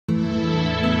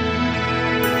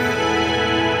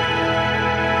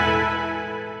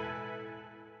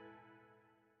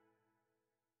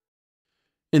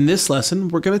In this lesson,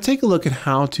 we're going to take a look at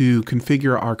how to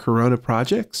configure our Corona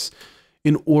projects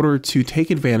in order to take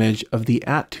advantage of the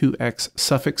 @2x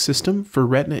suffix system for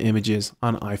Retina images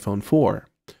on iPhone 4.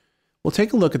 We'll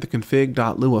take a look at the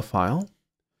config.lua file.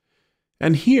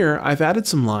 And here I've added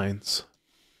some lines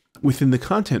within the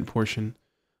content portion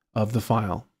of the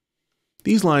file.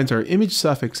 These lines are image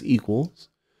suffix equals,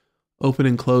 open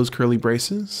and close curly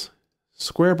braces,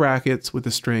 square brackets with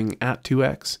the string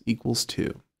 @2x equals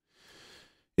 2.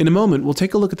 In a moment, we'll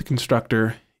take a look at the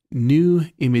constructor new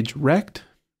image rect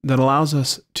that allows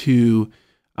us to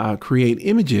create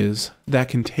images that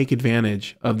can take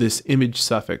advantage of this image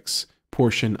suffix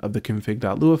portion of the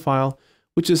config.lua file,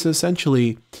 which is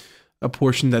essentially a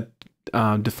portion that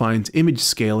defines image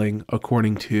scaling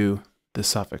according to the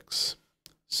suffix.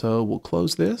 So we'll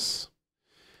close this.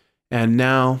 And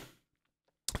now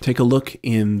take a look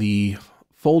in the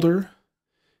folder,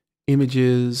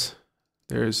 images.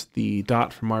 There's the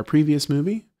dot from our previous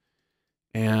movie,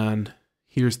 and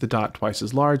here's the dot twice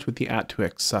as large with the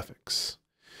 @2x suffix.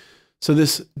 So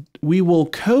this, we will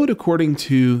code according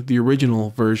to the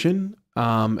original version,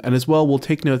 and as well we'll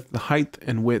take note that the height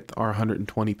and width are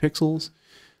 120 pixels,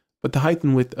 but the height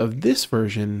and width of this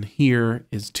version here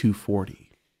is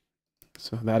 240.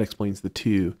 So that explains the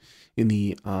 2 in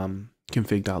the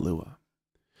config.lua.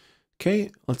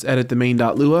 Okay, let's edit the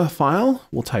main.lua file.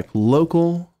 We'll type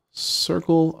local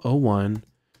circle 01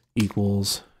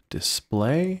 equals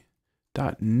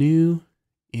display.new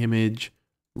image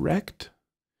rect.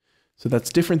 So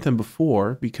that's different than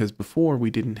before, because before we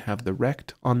didn't have the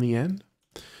rect on the end.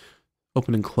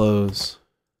 Open and close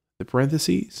the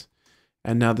parentheses.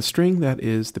 And now the string that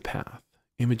is the path,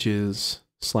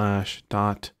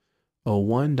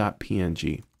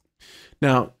 images/.01.png.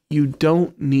 Now you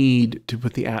don't need to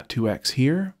put the @2x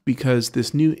here because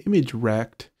this new image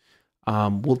rect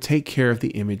will take care of the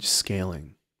image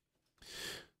scaling.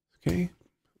 Okay,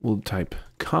 we'll type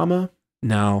comma.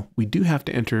 Now we do have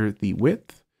to enter the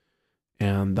width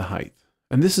and the height.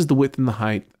 And this is the width and the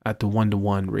height at the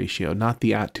 1:1 ratio, not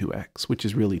the @2x, which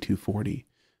is really 240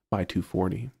 by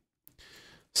 240.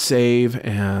 Save,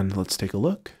 and let's take a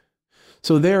look.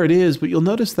 So there it is, but you'll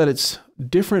notice that it's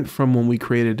different from when we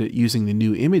created it using the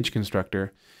new image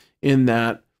constructor in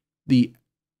that the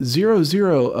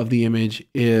 0,0 of the image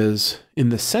is in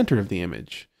the center of the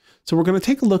image. So we're going to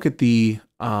take a look at the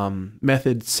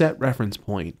method set reference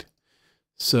point.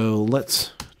 So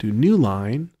let's do new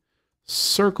line,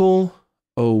 circle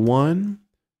 01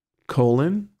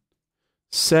 colon,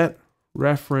 set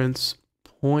reference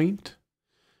point,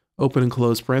 open and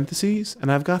close parentheses,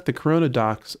 and I've got the Corona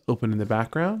docs open in the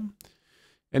background.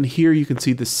 And here you can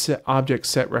see the object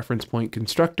set reference point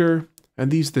constructor, and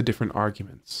these are the different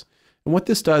arguments. And what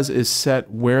this does is set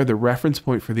where the reference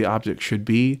point for the object should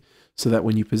be so that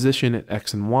when you position it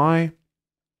X and Y,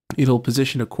 it'll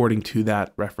position according to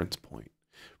that reference point.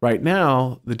 Right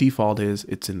now, the default is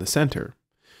it's in the center.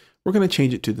 We're going to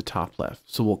change it to the top left.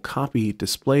 So we'll copy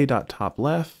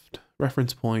display.topleft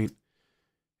reference point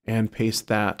and paste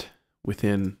that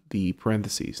within the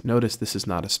parentheses. Notice this is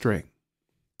not a string.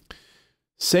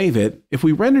 Save it. If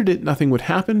we rendered it, nothing would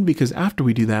happen because after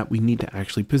we do that, we need to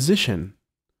actually position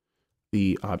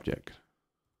the object.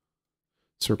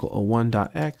 Circle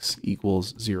 01.x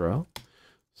equals 0.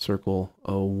 Circle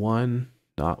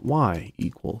 01.y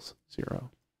equals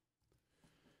 0.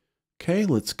 Okay,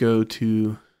 let's go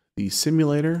to the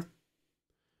simulator.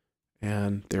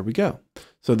 And there we go.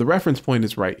 So the reference point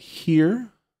is right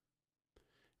here.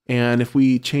 And if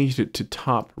we changed it to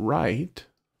top right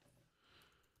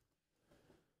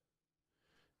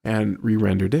and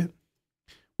re-rendered it,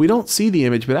 we don't see the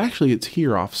image, but actually it's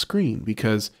here off screen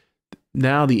because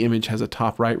now the image has a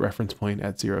top right reference point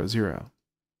at 0,0.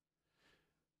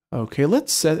 Okay,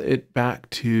 let's set it back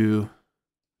to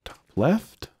top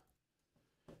left.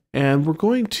 And we're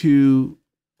going to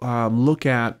look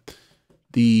at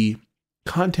the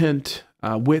content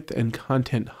width and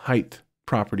content height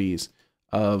properties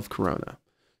of Corona.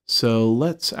 So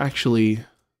let's actually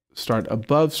start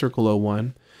above circle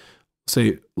 01,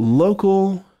 say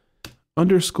local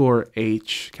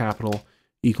 _h capital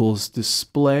equals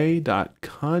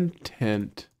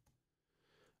display.content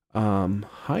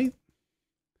height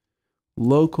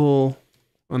local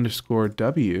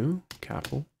 _w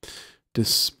capital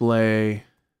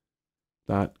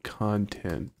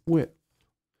display.content width.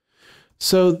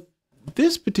 So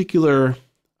this particular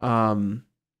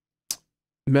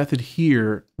method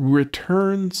here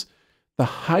returns the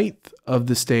height of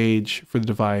the stage for the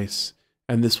device,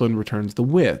 and this one returns the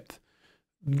width.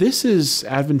 This is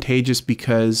advantageous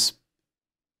because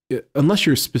unless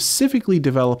you're specifically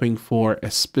developing for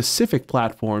a specific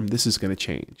platform, this is going to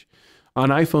change. On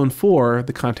iPhone 4,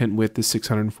 the content width is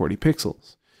 640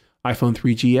 pixels. iPhone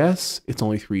 3GS, it's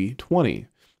only 320.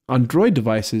 On Droid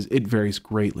devices, it varies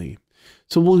greatly.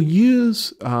 So we'll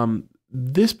use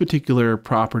this particular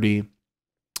property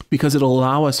because it'll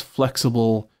allow us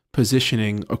flexible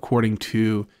positioning according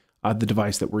to the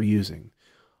device that we're using.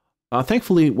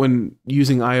 Thankfully, when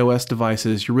using iOS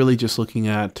devices, you're really just looking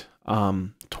at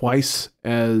twice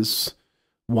as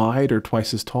wide or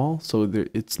twice as tall, so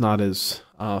it's not as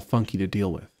funky to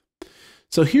deal with.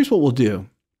 So here's what we'll do.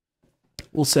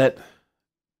 We'll set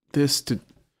this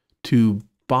to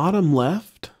bottom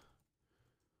left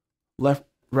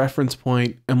reference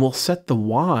point, and we'll set the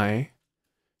Y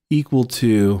equal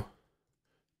to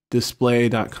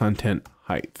display.content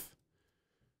height.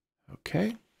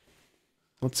 Okay,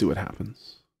 let's see what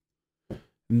happens.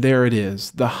 There it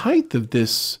is. The height of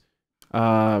this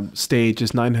stage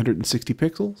is 960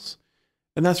 pixels,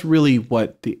 and that's really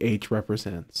what the H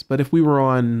represents. But if we were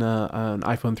on an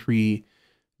iPhone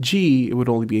 3G, it would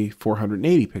only be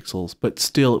 480 pixels, but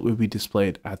still it would be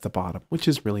displayed at the bottom, which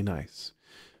is really nice.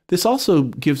 This also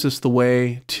gives us the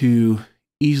way to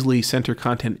easily center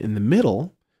content in the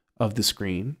middle of the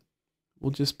screen.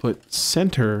 We'll just put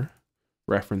center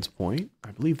reference point.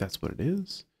 I believe that's what it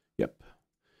is. Yep.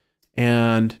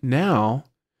 And now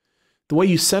the way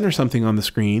you center something on the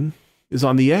screen is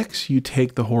on the X, you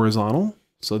take the horizontal.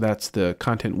 So that's the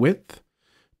content width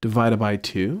divided by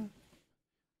 2.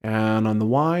 And on the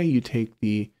Y, you take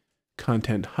the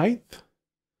content height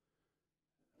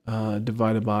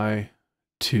divided by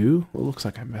 2. Well, it looks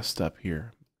like I messed up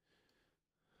here.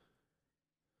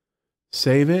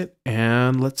 Save it,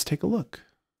 and let's take a look.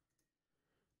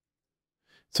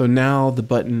 So now the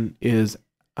button is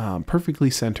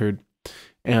perfectly centered,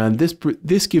 and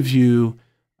this gives you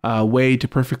a way to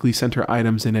perfectly center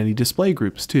items in any display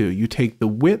groups too. You take the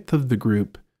width of the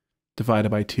group divided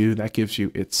by 2, that gives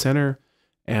you its center,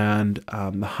 and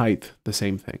the height, the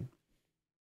same thing.